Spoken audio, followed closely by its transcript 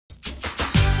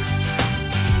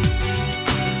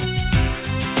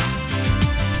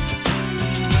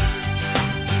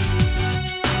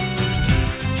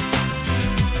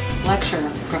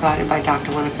lecture provided by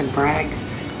Dr. Winifred Bragg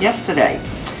yesterday.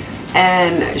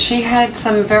 And she had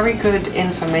some very good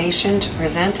information to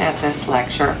present at this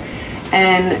lecture.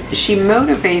 And she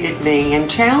motivated me and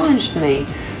challenged me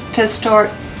to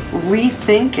start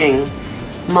rethinking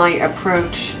my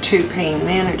approach to pain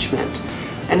management.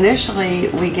 Initially,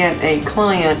 we get a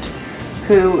client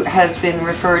who has been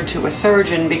referred to a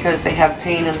surgeon because they have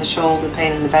pain in the shoulder,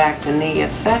 pain in the back, the knee,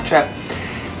 etc.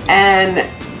 And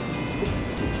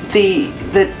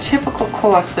the typical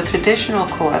course, the traditional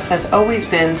course, has always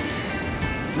been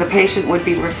the patient would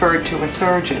be referred to a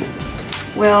surgeon.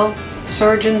 Well,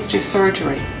 surgeons do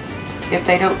surgery. If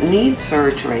they don't need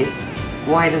surgery,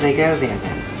 why do they go there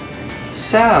then?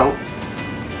 So,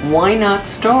 why not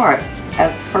start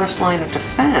as the first line of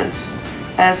defense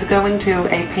as going to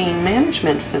a pain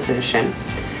management physician,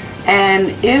 and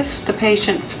if the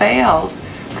patient fails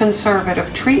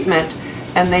conservative treatment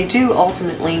and they do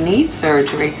ultimately need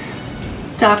surgery,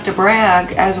 Dr.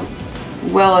 Bragg, as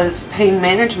well as pain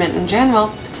management in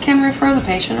general, can refer the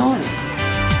patient on.